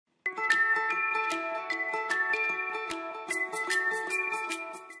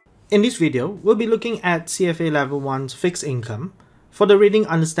In this video, we'll be looking at CFA Level 1's fixed income for the reading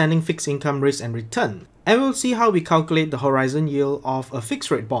Understanding Fixed Income Risk and Return, and we'll see how we calculate the horizon yield of a fixed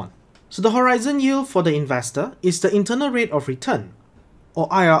rate bond. So the horizon yield for the investor is the internal rate of return, or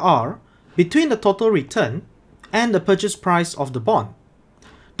IRR, between the total return and the purchase price of the bond.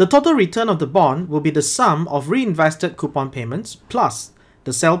 The total return of the bond will be the sum of reinvested coupon payments plus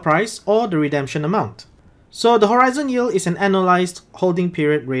the sell price or the redemption amount. So the horizon yield is an annualized holding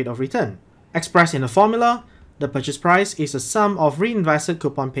period rate of return. Expressed in a formula, the purchase price is the sum of reinvested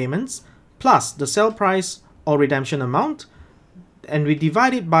coupon payments plus the sell price or redemption amount, and we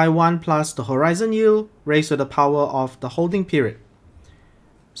divide it by 1 plus the horizon yield raised to the power of the holding period.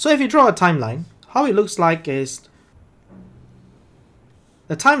 So if you draw a timeline, how it looks like is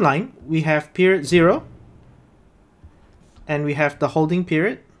the timeline, we have period 0 and we have the holding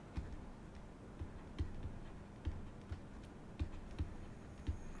period.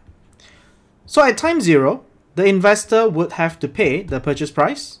 So at time 0, the investor would have to pay the purchase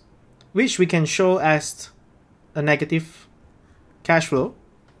price, which we can show as a negative cash flow.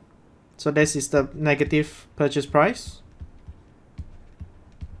 So this is the negative purchase price.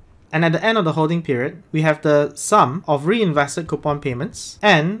 And at the end of the holding period, we have the sum of reinvested coupon payments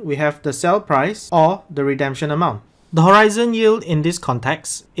and we have the sell price or the redemption amount. The horizon yield in this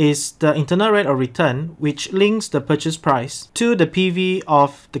context is the internal rate of return, which links the purchase price to the PV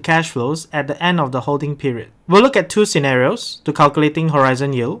of the cash flows at the end of the holding period. We'll look at two scenarios to calculating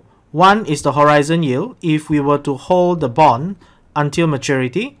horizon yield. One is the horizon yield if we were to hold the bond until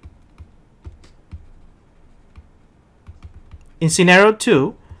maturity. In scenario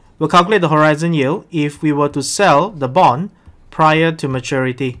 2, we'll calculate the horizon yield if we were to sell the bond prior to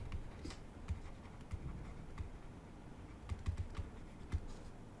maturity.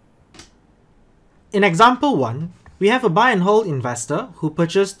 In example 1, we have a buy and hold investor who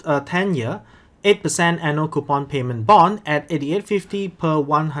purchased a 10-year, 8% annual coupon payment bond at 88.50 per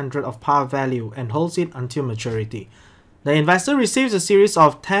 100 of par value and holds it until maturity. The investor receives a series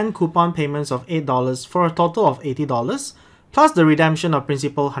of 10 coupon payments of $8 for a total of $80, plus the redemption of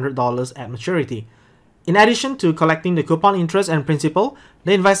principal $100 at maturity. In addition to collecting the coupon interest and principal,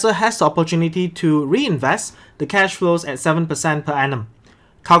 the investor has the opportunity to reinvest the cash flows at 7% per annum.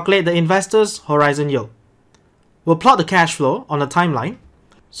 Calculate the investor's horizon yield. We'll plot the cash flow on a timeline.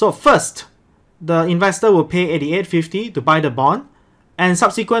 So first, the investor will pay $88.50 to buy the bond, and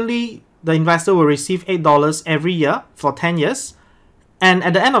subsequently, the investor will receive $8 every year for 10 years. And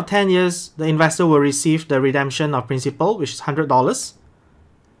at the end of 10 years, the investor will receive the redemption of principal, which is $100.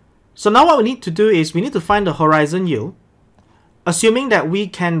 So now what we need to do is we need to find the horizon yield, assuming that we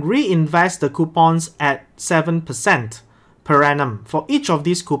can reinvest the coupons at 7% per annum for each of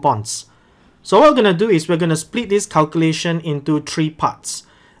these coupons. So what we're going to do is we're going to split this calculation into 3 parts.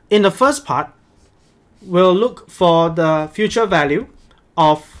 In the first part, we'll look for the future value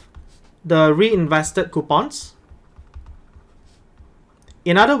of the reinvested coupons.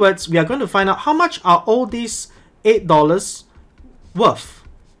 In other words, we are going to find out how much are all these $8 worth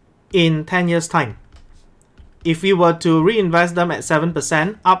in 10 years time if we were to reinvest them at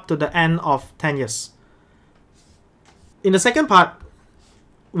 7% up to the end of 10 years. In the second part,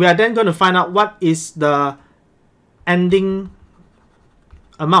 we are then going to find out what is the ending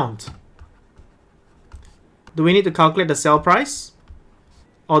amount. Do we need to calculate the sell price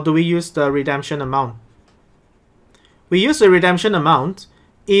or do we use the redemption amount? We use the redemption amount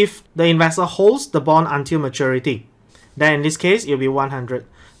if the investor holds the bond until maturity. Then in this case, it will be 100.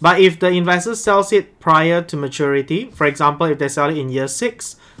 But if the investor sells it prior to maturity, for example, if they sell it in year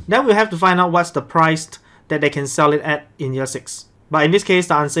 6, then we have to find out what's the price that they can sell it at in year 6. But in this case,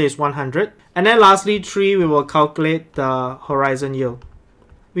 the answer is 100. And then lastly, 3, we will calculate the horizon yield,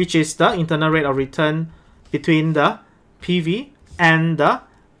 which is the internal rate of return between the PV and the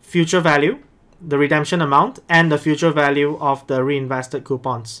future value, the redemption amount, and the future value of the reinvested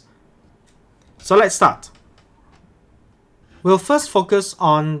coupons. So let's start. We'll first focus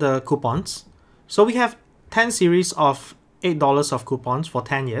on the coupons. So we have 10 series of $8 of coupons for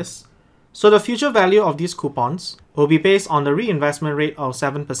 10 years. So the future value of these coupons will be based on the reinvestment rate of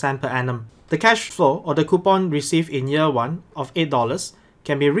 7% per annum. The cash flow or the coupon received in year 1 of $8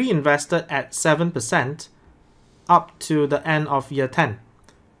 can be reinvested at 7% up to the end of year 10.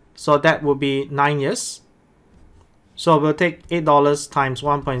 So that will be 9 years. So we'll take $8 times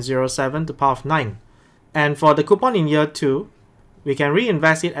 1.07 to the power of 9. And for the coupon in year 2, we can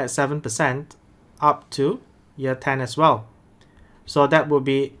reinvest it at 7% up to year 10 as well. So that will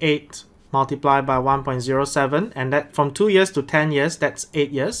be 8 multiplied by 1.07, and that from 2 years to 10 years, that's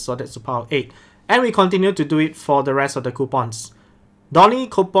 8 years, so that's the power of 8. And we continue to do it for the rest of the coupons. The only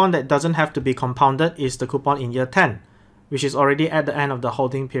coupon that doesn't have to be compounded is the coupon in year 10, which is already at the end of the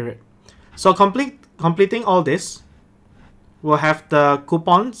holding period. So completing all this, we'll have the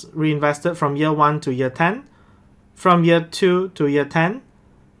coupons reinvested from year 1 to year 10, from year 2 to year 10,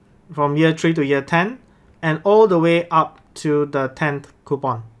 from year 3 to year 10, and all the way up to the 10th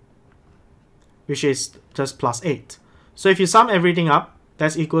coupon, which is just plus 8. So if you sum everything up,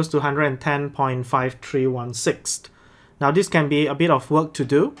 that's equals to 110.5316. Now this can be a bit of work to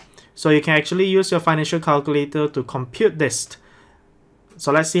do, so you can actually use your financial calculator to compute this.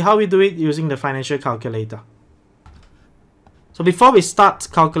 So let's see how we do it using the financial calculator. So before we start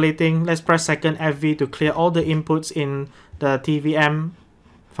calculating, let's press second FV to clear all the inputs in the TVM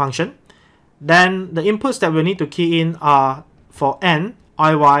function. Then the inputs that we need to key in are for N,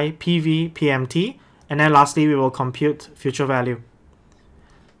 IY, PV, PMT, and then lastly we will compute future value.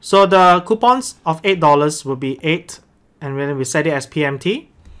 So the coupons of $8 will be 8, and then we set it as PMT.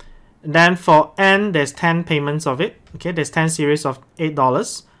 And then for N, there's 10 payments of it. Okay, there's 10 series of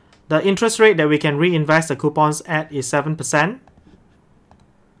 $8. The interest rate that we can reinvest the coupons at is 7%.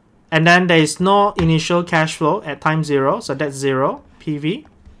 And then there is no initial cash flow at time 0, so that's 0, PV.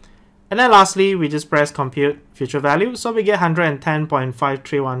 And then lastly, we just press compute future value, so we get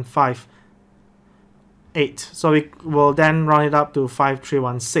 110.53158. So we will then round it up to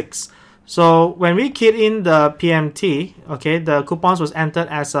 5316. So when we keyed in the PMT, okay, the coupons was entered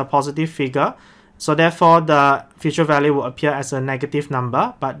as a positive figure. So therefore, the future value will appear as a negative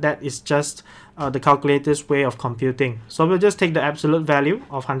number, but that is just the calculator's way of computing. So we'll just take the absolute value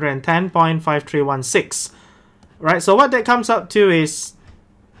of 110.5316. Right, so what that comes up to is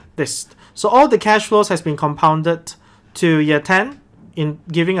this. So all the cash flows has been compounded to year 10, in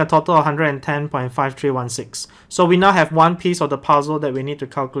giving a total of 110.5316. So we now have one piece of the puzzle that we need to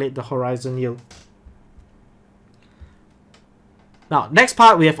calculate the horizon yield. Now, next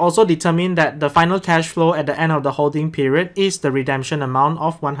part, we have also determined that the final cash flow at the end of the holding period is the redemption amount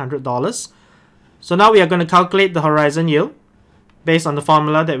of $100. So now we are going to calculate the horizon yield based on the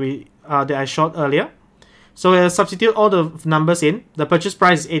formula that I showed earlier. So we'll substitute all the numbers in. The purchase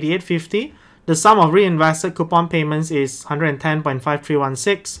price is $88.50. The sum of reinvested coupon payments is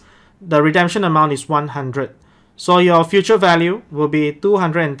 110.5316. The redemption amount is 100. So your future value will be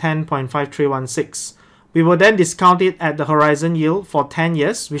 210.5316. We will then discount it at the horizon yield for 10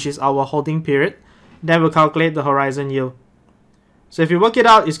 years, which is our holding period. Then we'll calculate the horizon yield. So if you work it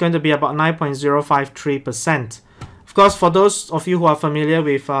out, it's going to be about 9.053%. Of course, for those of you who are familiar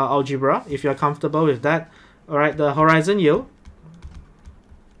with algebra, if you're comfortable with that, all right, the horizon yield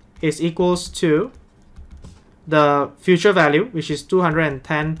is equals to the future value, which is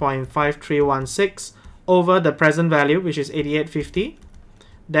 210.5316, over the present value, which is 88.50.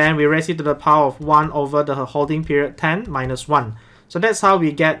 Then we raise it to the power of 1 over the holding period 10 minus 1. So that's how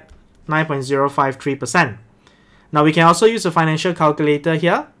we get 9.053%. Now we can also use a financial calculator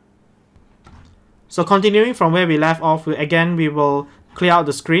here. So continuing from where we left off, we will clear out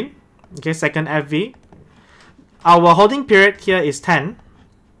the screen. Okay, second FV. Our holding period here is 10.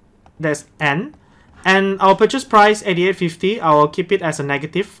 That's N. And our purchase price, 88.50, I will keep it as a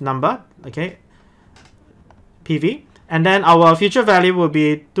negative number. Okay, PV. And then our future value will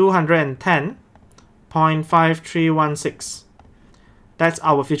be 210.5316. That's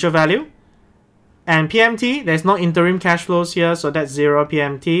our future value. And PMT, there's no interim cash flows here, so that's 0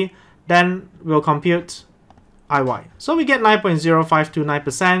 PMT. Then we'll compute IY. So we get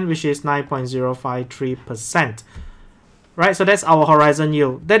 9.0529%, which is 9.053%. Right, so that's our horizon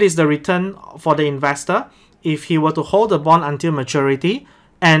yield. That is the return for the investor if he were to hold the bond until maturity,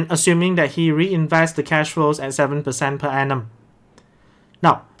 and assuming that he reinvests the cash flows at 7% per annum.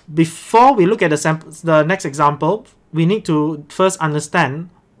 Now, before we look at the next example, we need to first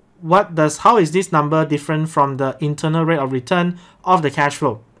understand how is this number different from the internal rate of return of the cash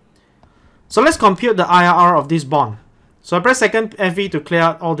flow. So let's compute the IRR of this bond. So I press second FV to clear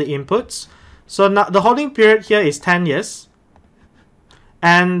out all the inputs. So now the holding period here is 10 years.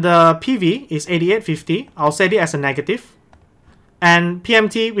 And the PV is 88.50. I'll set it as a negative. And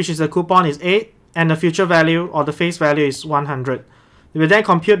PMT, which is the coupon, is 8. And the future value or the face value is 100. We will then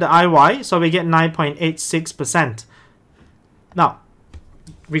compute the IY, so we get 9.86%. Now,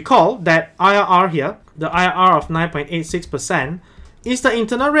 recall that IRR here, the IRR of 9.86%, is the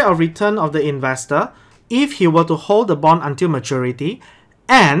internal rate of return of the investor if he were to hold the bond until maturity,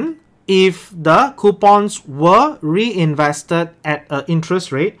 and if the coupons were reinvested at an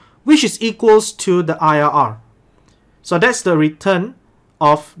interest rate which is equals to the IRR. So that's the return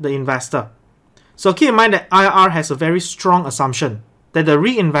of the investor. So keep in mind that IRR has a very strong assumption that the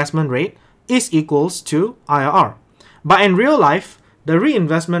reinvestment rate is equals to IRR. But in real life, the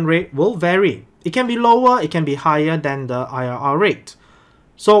reinvestment rate will vary. It can be lower, it can be higher than the IRR rate.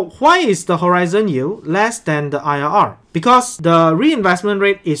 So why is the horizon yield less than the IRR? Because the reinvestment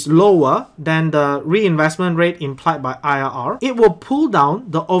rate is lower than the reinvestment rate implied by IRR, it will pull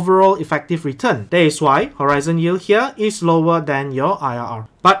down the overall effective return. That is why horizon yield here is lower than your IRR.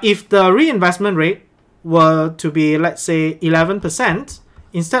 But if the reinvestment rate were to be, let's say, 11%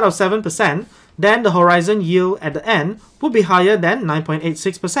 instead of 7%, then the horizon yield at the end would be higher than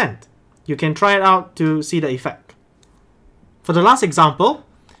 9.86%. You can try it out to see the effect. For the last example,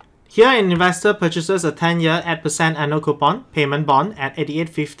 here an investor purchases a 10-year at % annual coupon payment bond at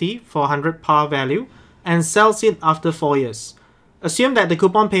 88.50 for 100 par value and sells it after 4 years. Assume that the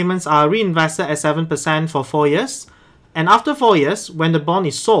coupon payments are reinvested at 7% for 4 years, and after 4 years, when the bond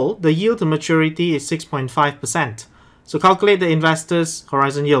is sold, the yield to maturity is 6.5%. So calculate the investor's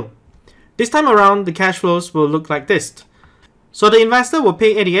horizon yield. This time around, the cash flows will look like this. So the investor will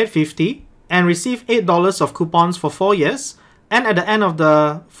pay 88.50 and receive $8 of coupons for 4 years, and at the end of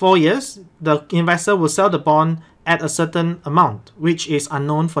the 4 years, the investor will sell the bond at a certain amount, which is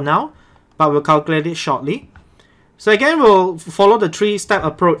unknown for now, but we'll calculate it shortly. So again, we'll follow the 3-step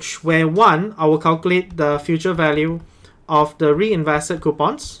approach where 1, I will calculate the future value of the reinvested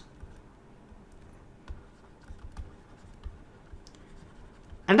coupons.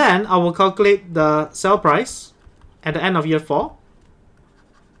 And then I will calculate the sell price at the end of year 4.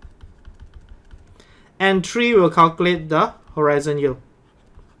 And 3 will calculate the horizon yield.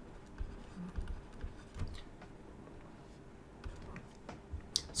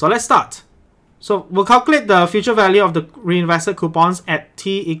 So let's start. So we'll calculate the future value of the reinvested coupons at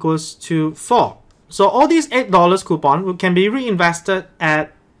t equals to 4. So all these $8 coupon can be reinvested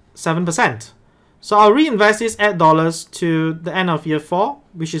at 7%. So I'll reinvest this $8 to the end of year 4,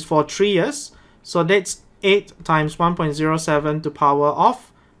 which is for 3 years. So that's 8 times 1.07 to power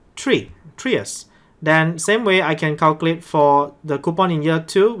of 3 years. Then same way I can calculate for the coupon in year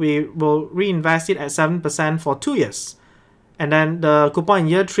 2, we will reinvest it at 7% for 2 years. And then the coupon in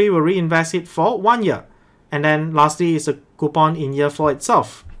year 3 will reinvest it for 1 year. And then lastly is a coupon in year 4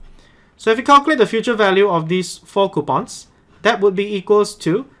 itself. So if you calculate the future value of these 4 coupons, that would be equals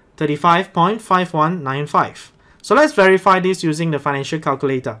to 35.5195. So let's verify this using the financial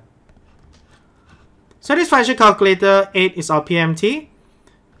calculator. So this financial calculator, 8 is our PMT.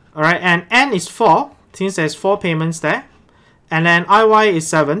 Alright, and N is 4, since there's 4 payments there. And then IY is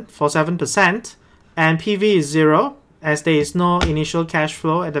 7 for 7%. And PV is 0, as there is no initial cash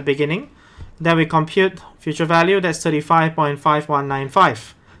flow at the beginning. Then we compute future value, that's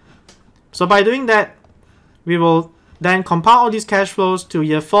 35.5195. So by doing that, we will then compile all these cash flows to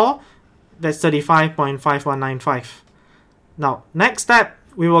year 4, that's 35.5195. Now, next step,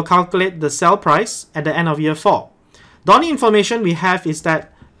 we will calculate the sell price at the end of year 4. The only information we have is that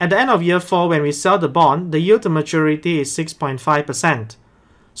at the end of year 4, when we sell the bond, the yield to maturity is 6.5%.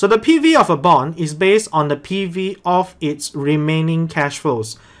 So the PV of a bond is based on the PV of its remaining cash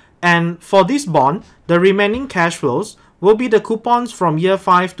flows. And for this bond, the remaining cash flows will be the coupons from year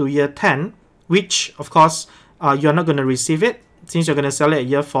 5 to year 10, which, of course, you're not going to receive it since you're going to sell it at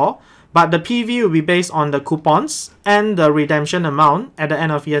year 4. But the PV will be based on the coupons and the redemption amount at the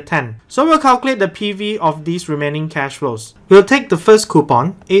end of year 10. So we'll calculate the PV of these remaining cash flows. We'll take the first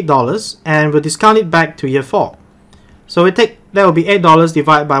coupon, $8, and we'll discount it back to year 4. So that will be $8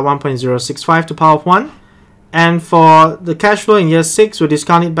 divided by 1.065 to the power of 1. And for the cash flow in year 6, we'll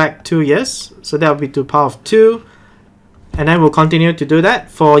discount it back 2 years. So that will be to the power of 2. And then we'll continue to do that.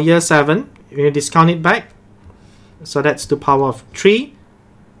 For year 7, we'll discount it back. So that's to the power of 3.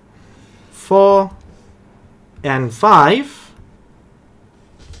 4 and 5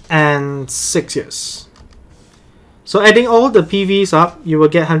 and 6 years. So adding all the PVs up, you will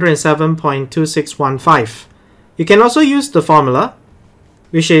get 107.2615. You can also use the formula,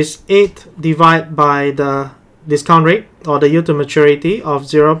 which is 8 divided by the discount rate or the yield to maturity of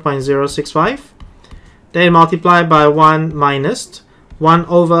 0.065. Then multiply by 1 minus 1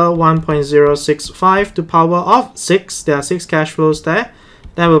 over 1.065 to the power of 6. There are 6 cash flows there.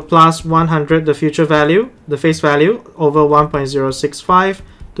 Then we'll plus 100, the future value, the face value, over 1.065 to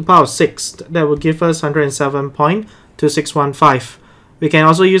the power of 6. That will give us 107.2615. We can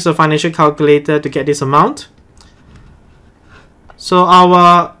also use a financial calculator to get this amount. So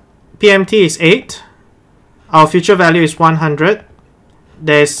our PMT is 8. Our future value is 100.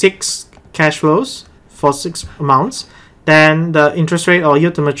 There's 6 cash flows for 6 amounts. Then the interest rate or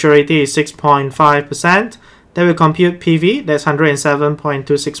yield to maturity is 6.5%. Then we compute PV, that's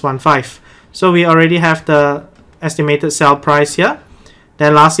 107.2615. So we already have the estimated sell price here.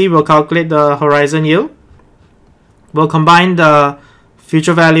 Then lastly, we'll calculate the horizon yield. We'll combine the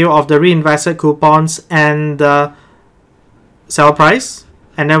future value of the reinvested coupons and the sell price,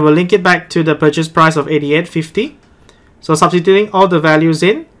 and then we'll link it back to the purchase price of 88.50. So substituting all the values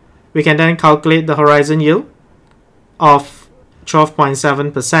in, we can then calculate the horizon yield of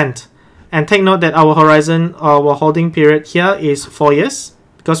 12.7%. And take note that our horizon, our holding period here is 4 years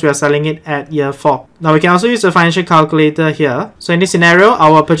because we are selling it at year 4. Now we can also use the financial calculator here. So in this scenario,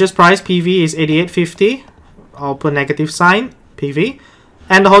 our purchase price PV is 88.50. I'll put negative sign, PV.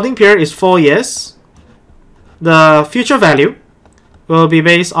 And the holding period is 4 years. The future value will be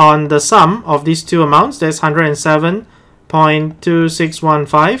based on the sum of these two amounts. That's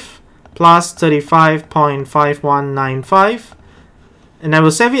 107.2615 plus 35.5195. And then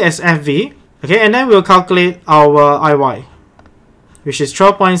we'll save it as FV. Okay, and then we'll calculate our IY, which is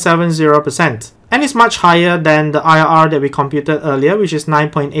 12.70%. And it's much higher than the IRR that we computed earlier, which is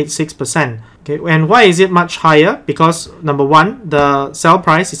 9.86%. Okay, and why is it much higher? Because number one, the sell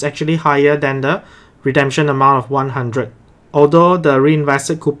price is actually higher than the redemption amount of 100. Although the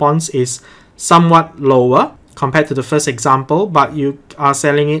reinvested coupons is somewhat lower compared to the first example, but you are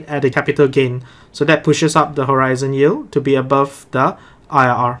selling it at a capital gain. So that pushes up the horizon yield to be above the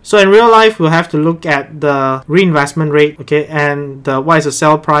IRR. So in real life, we'll have to look at the reinvestment rate, okay, and what is the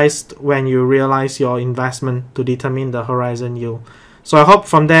sell price when you realize your investment to determine the horizon yield. So I hope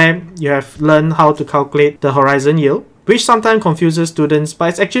from there you have learned how to calculate the horizon yield, which sometimes confuses students, but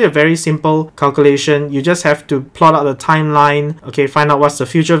it's actually a very simple calculation. You just have to plot out the timeline, okay, find out what's the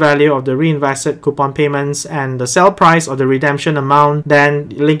future value of the reinvested coupon payments and the sell price or the redemption amount, then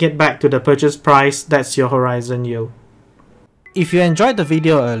link it back to the purchase price. That's your horizon yield. If you enjoyed the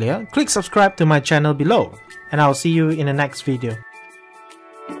video earlier, click subscribe to my channel below, and I'll see you in the next video.